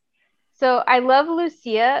anyways. So I love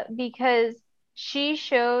Lucia because she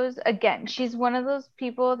shows, again, she's one of those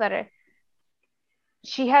people that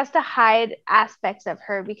she has to hide aspects of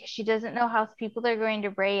her because she doesn't know how people are going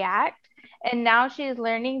to react. And now she's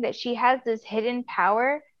learning that she has this hidden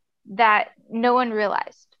power that no one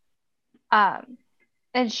realized. And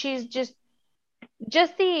she's just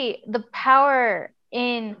the power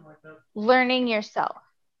in learning yourself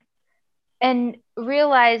and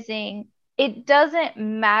realizing it doesn't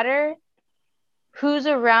matter who's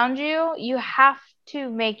around you, you have to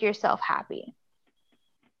make yourself happy.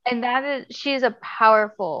 And she's a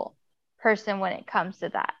powerful person when it comes to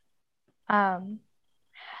that.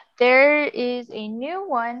 There is a new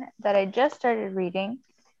one that I just started reading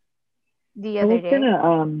the other day.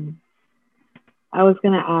 I was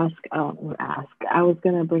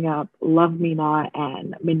gonna bring up Love Me Not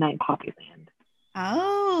and Midnight Poppyland.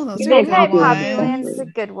 Oh, those Midnight Poppyland is a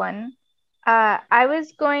good one. I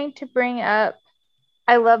was going to bring up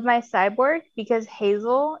I Love My Cyborg because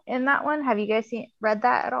Hazel in that one. Have you guys read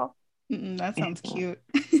that at all? That sounds cute.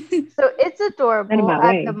 So it's adorable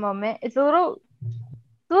at the moment. It's a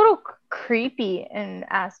little creepy in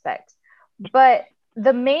aspects, but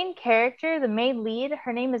the main character, the main lead,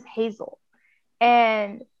 her name is Hazel,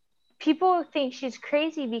 and people think she's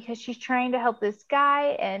crazy because she's trying to help this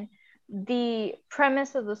guy, and the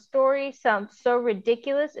premise of the story sounds so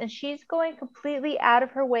ridiculous, and she's going completely out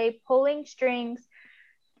of her way, pulling strings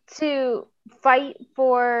to fight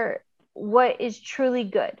for what is truly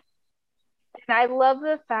good. And I love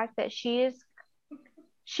the fact that she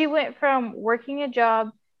She went from working a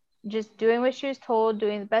job, just doing what she was told,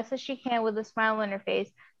 doing the best that she can with a smile on her face,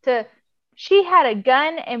 to she had a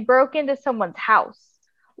gun and broke into someone's house.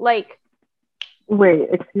 Like, wait,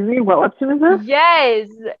 excuse me, what webtoon is this? yes,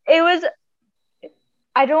 it was.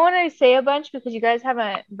 I don't want to say a bunch because you guys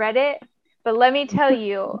haven't read it, but let me tell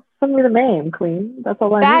you, Send me the name, Queen. That's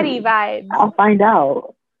all I baddie need. vibes. I'll find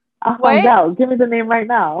out. What? Give me the name right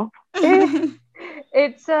now.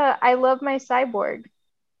 It's I love my cyborg.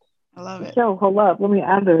 I love it. Yo, hold up. Let me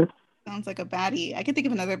add this. Sounds like a baddie. I can think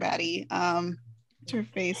of another baddie. What's her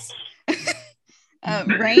face?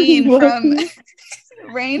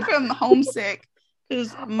 Rain from Homesick.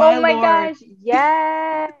 Who's Oh my Lord. gosh,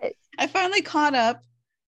 yes. I finally caught up.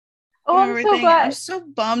 Oh, I'm so Everything. glad. I'm so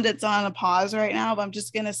bummed it's on a pause right now, but I'm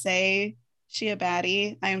just gonna say she a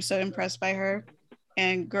baddie. I am so impressed by her.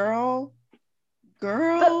 And girl.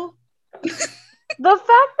 The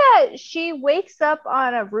fact that she wakes up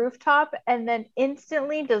on a rooftop and then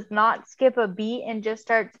instantly does not skip a beat and just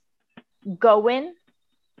starts going.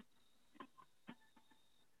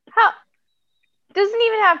 How doesn't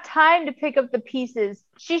even have time to pick up the pieces.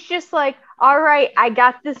 She's just like, all right, I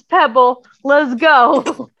got this pebble. Let's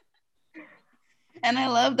go. And I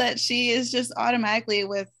love that she is just automatically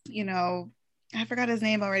with, I forgot his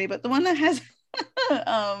name already, but the one that has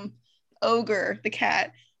Ogre the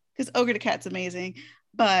cat, because Ogre the cat's amazing.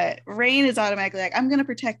 But Rain is automatically like, I'm going to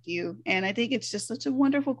protect you. And I think it's just such a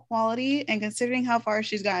wonderful quality. And considering how far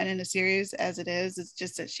she's gotten in the series as it is, it's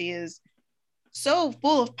just that she is so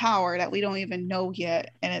full of power that we don't even know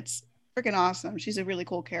yet. And it's freaking awesome. She's a really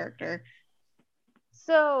cool character.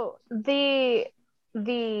 So the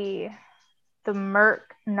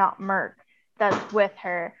merc, not merc, that's with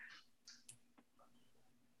her.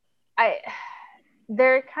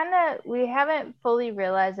 We haven't fully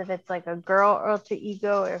realized if it's like a girl alter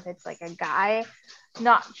ego or if it's like a guy.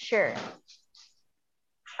 Not sure.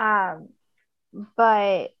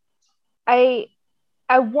 But I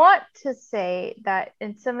want to say that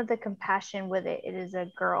in some of the compassion with it is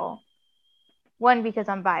a girl. One, because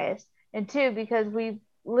I'm biased, and two, because we've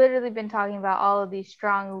literally been talking about all of these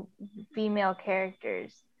strong female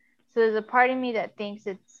characters. So there's a part of me that thinks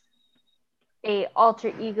it's a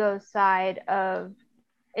alter ego side of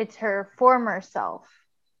it's her former self.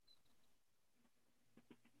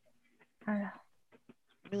 I don't know.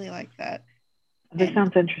 I really like that. This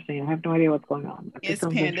sounds interesting. I have no idea what's going on. Yes,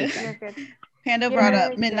 Panda. Panda You're brought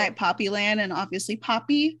up good. Midnight Poppyland, and obviously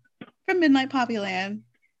Poppy from Midnight Poppyland.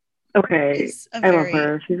 Okay, I love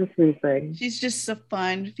her. She's a sweet thing. She's just a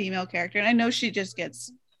fun female character, and I know she just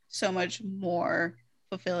gets so much more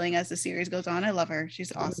fulfilling as the series goes on. I love her.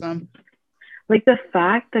 She's awesome. Like the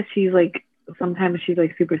fact that she's like, sometimes she's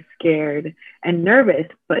like super scared and nervous,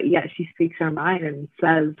 but yet she speaks her mind and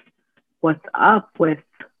says what's up with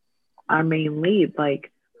our main lead. Like,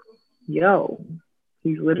 yo,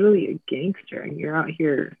 he's literally a gangster and you're out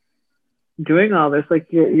here doing all this. Like,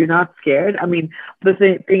 you're not scared. I mean, the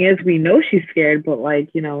thing is, we know she's scared, but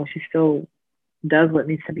like, she still does what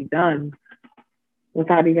needs to be done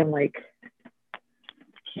without even like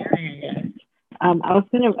caring it. I was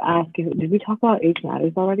going to ask you, did we talk about Age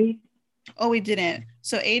Matters already? Oh, we didn't.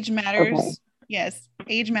 So Age Matters, okay. Yes,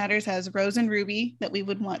 Age Matters has Rose and Ruby that we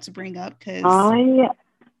would want to bring up because I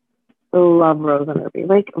love Rose and Ruby.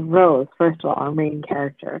 Like Rose, first of all, our main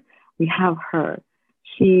character, we have her.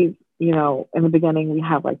 She, in the beginning, we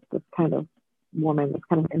have like this kind of woman that's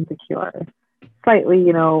kind of insecure.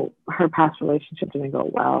 Slightly, her past relationship didn't go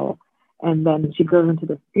well. And then she grows into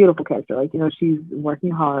this beautiful character. Like, she's working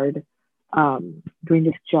hard, doing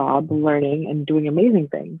this job, learning and doing amazing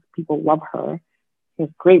things. People love her. She has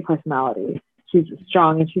great personality. She's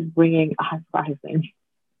strong and she's bringing, I forgot his name.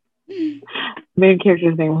 Main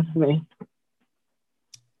character's name, what's his name?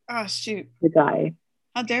 Oh, shoot. The guy.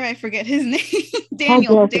 How dare I forget his name?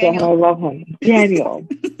 Daniel. I love him. Daniel.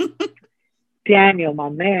 Daniel, my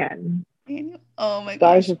man. Daniel. Oh my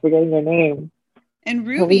gosh. I was just forgetting their name. And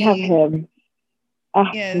Ruby. So we have him.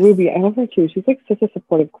 Yes. Ruby, I love her too. She's like such a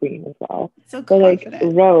supportive queen as well. So confident.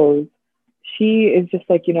 Like Rose, she is just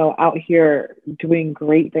like, out here doing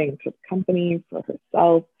great things for the company, for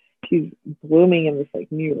herself. She's blooming in this like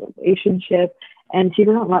new relationship, and she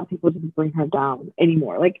doesn't let people just bring her down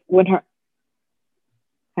anymore. Like when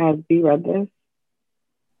has B read this?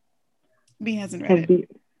 B hasn't read it.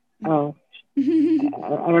 Oh, I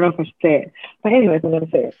don't know if I should say it, but anyways, I'm gonna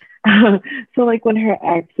say it. So like when her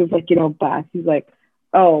ex is like, back, she's like,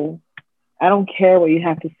 oh, I don't care what you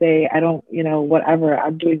have to say. I don't, whatever.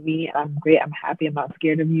 I'm doing me. I'm great. I'm happy. I'm not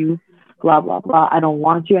scared of you. Blah, blah, blah. I don't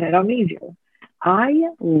want you and I don't need you. I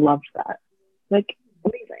loved that. Like,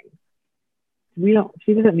 amazing.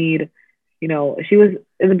 she doesn't need, she was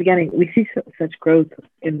in the beginning, we see such growth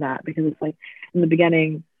in that, because it's like in the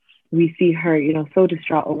beginning, we see her, so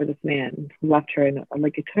distraught over this man who left her in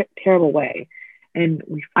like a terrible way. And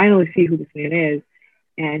we finally see who this man is.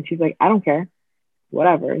 And she's like, I don't care.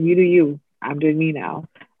 Whatever. You do you. I'm doing me now.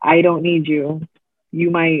 I don't need you.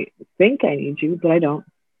 You might think I need you, but I don't.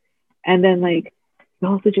 And then like the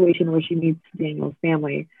whole situation where she meets Daniel's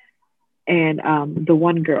family and the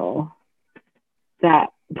one girl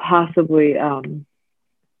that possibly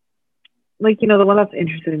like, the one that's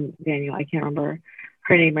interested in Daniel, I can't remember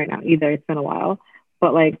her name right now either. It's been a while.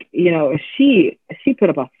 But like, she put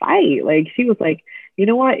up a fight. Like she was like, you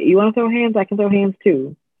know what? You want to throw hands? I can throw hands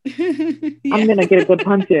too. Yeah. I'm gonna get a good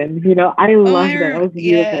punch in. I love that. That was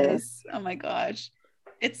beautiful. Yes. Oh my gosh.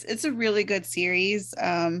 It's a really good series.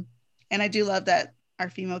 And I do love that our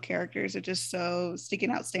female characters are just so sticking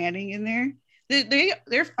outstanding in there.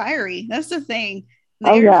 They're fiery. That's the thing.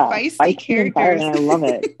 They're feisty characters. And I love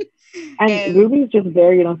it. And Ruby's just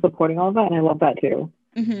very, supporting all of that, and I love that too.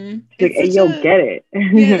 Mm-hmm. Like, hey, get it.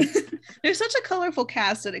 Yeah. There's such a colorful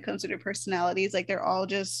cast when it comes to their personalities. Like they're all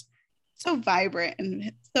just so vibrant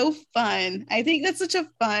and so fun. I think that's such a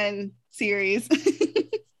fun series.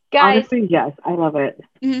 Guys, honestly, yes, I love it.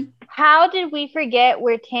 Mm-hmm. How did we forget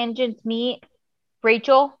where tangents meet?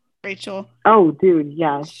 Rachel. Oh, dude,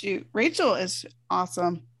 yes. Shoot, Rachel is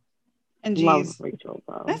awesome. And love Rachel,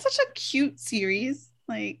 bro. That's such a cute series.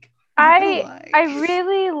 Like I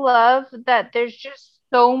really love that there's just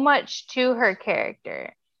so much to her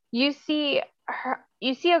character. You see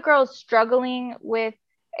a girl struggling with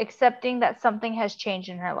accepting that something has changed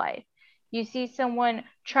in her life. You see someone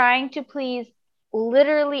trying to please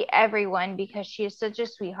literally everyone because she is such a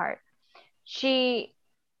sweetheart. She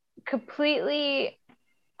completely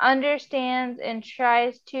understands and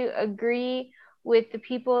tries to agree with the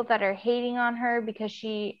people that are hating on her because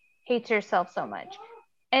she hates herself so much.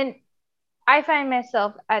 And I find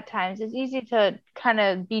myself at times, it's easy to kind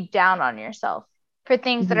of be down on yourself for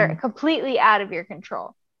things that are completely out of your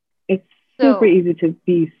control. It's super easy to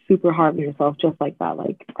be super hard on yourself just like that.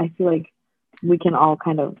 Like, I feel like we can all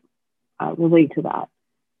kind of relate to that,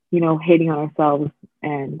 hating on ourselves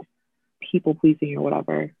and people pleasing or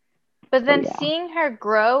whatever. But then seeing her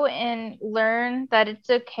grow and learn that it's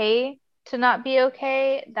okay to not be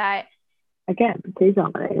okay, that again, okay,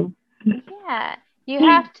 genre. Yeah, you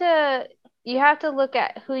have to look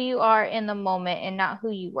at who you are in the moment and not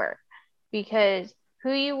who you were, because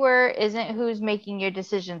who you were isn't who's making your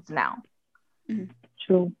decisions now.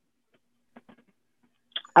 True.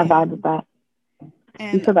 I vibe with that.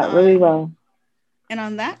 And you said that really well. And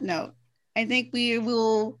on that note, I think we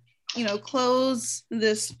will, close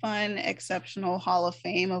this fun, exceptional Hall of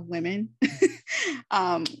Fame of women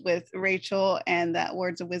with Rachel and that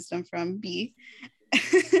words of wisdom from B.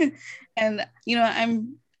 And,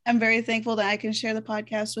 I'm very thankful that I can share the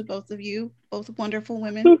podcast with both of you, both wonderful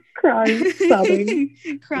women. Crying, sobbing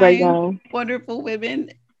right now. Wonderful women.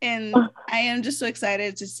 And I am just so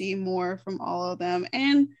excited to see more from all of them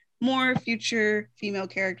and more future female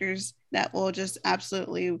characters that will just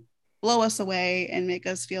absolutely blow us away and make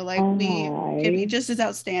us feel like we can be just as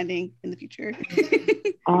outstanding in the future.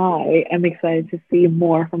 I am excited to see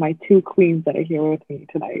more from my two queens that are here with me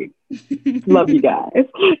tonight. Love you guys.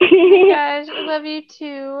 Gosh, I love you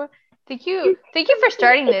too. Thank you for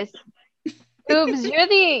starting this. Boobs, you're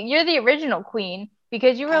the original queen,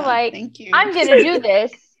 because you were like, thank you. I'm gonna do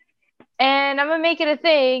this and I'm gonna make it a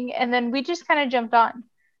thing, and then we just kind of jumped on.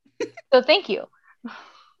 So thank you.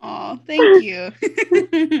 Oh, thank you.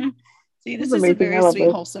 See, this is a very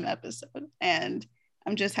sweet, wholesome episode, and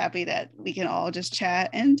I'm just happy that we can all just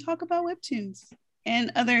chat and talk about webtoons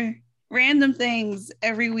and other random things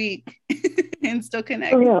every week and still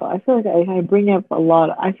connect. Oh yeah, I feel like I bring up a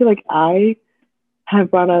lot. I feel like I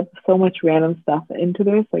have brought up so much random stuff into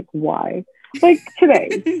this. Like, why? Like today,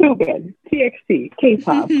 Subin, TXT,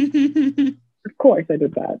 K-pop. Of course I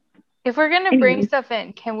did that. If we're gonna bring stuff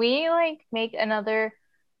in, can we make another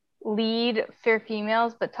lead for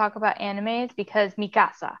females but talk about animes? Because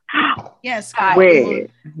Mikasa. Yes,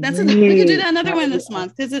 wait. We could do another one this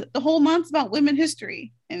month, because the whole month's about women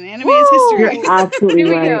history, and anime is history. You're absolutely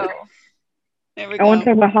right. There we go. I want to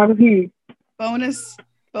talk about Haruhi.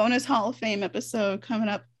 Bonus Hall of Fame episode coming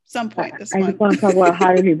up some point this month. I just want to talk about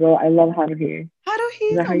Haruhi, bro. I love Haruhi.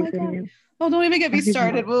 Haruhi, oh my god. Oh, don't even get me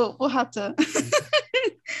started. We'll have to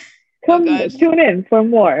tune in for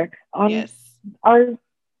more on yes.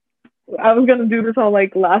 I was gonna do this all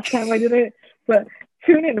last time I did it, but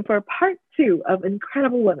tune in for part 2 of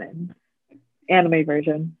Incredible Women anime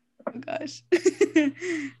version. Oh gosh.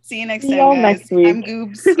 See you next See time, y'all guys. next week. I'm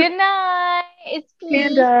Goobs. Good night. It's me.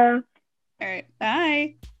 Panda. All right.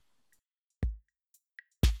 Bye.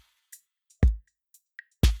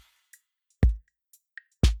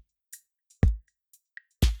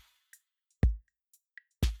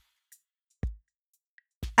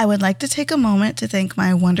 I would like to take a moment to thank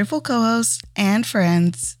my wonderful co-hosts and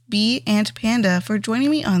friends, Bee and Panda, for joining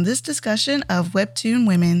me on this discussion of Webtoon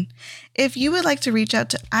women. If you would like to reach out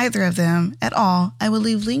to either of them at all, I will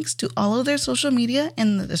leave links to all of their social media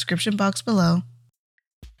in the description box below.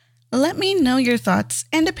 Let me know your thoughts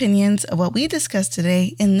and opinions of what we discussed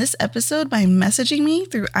today in this episode by messaging me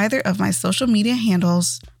through either of my social media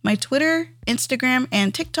handles. My Twitter, Instagram,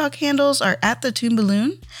 and TikTok handles are at the Toon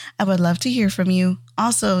Balloon. I would love to hear from you.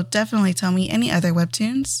 Also, definitely tell me any other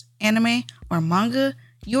webtoons, anime, or manga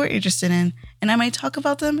you're interested in, and I might talk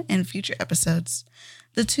about them in future episodes.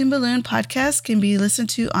 The Toon Balloon podcast can be listened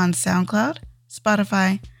to on SoundCloud,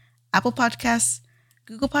 Spotify, Apple Podcasts,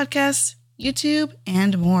 Google Podcasts, YouTube,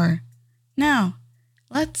 and more. Now,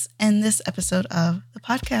 let's end this episode of the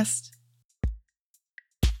podcast.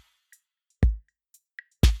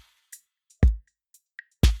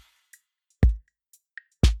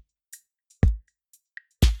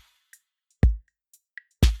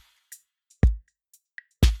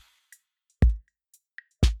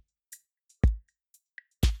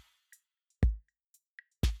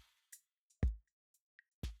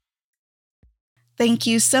 Thank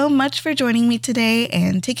you so much for joining me today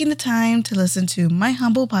and taking the time to listen to my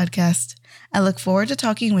humble podcast. I look forward to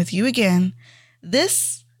talking with you again.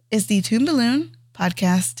 This is the Toon Balloon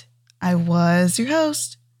podcast. I was your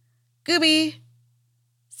host, Gooby.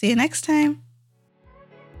 See you next time.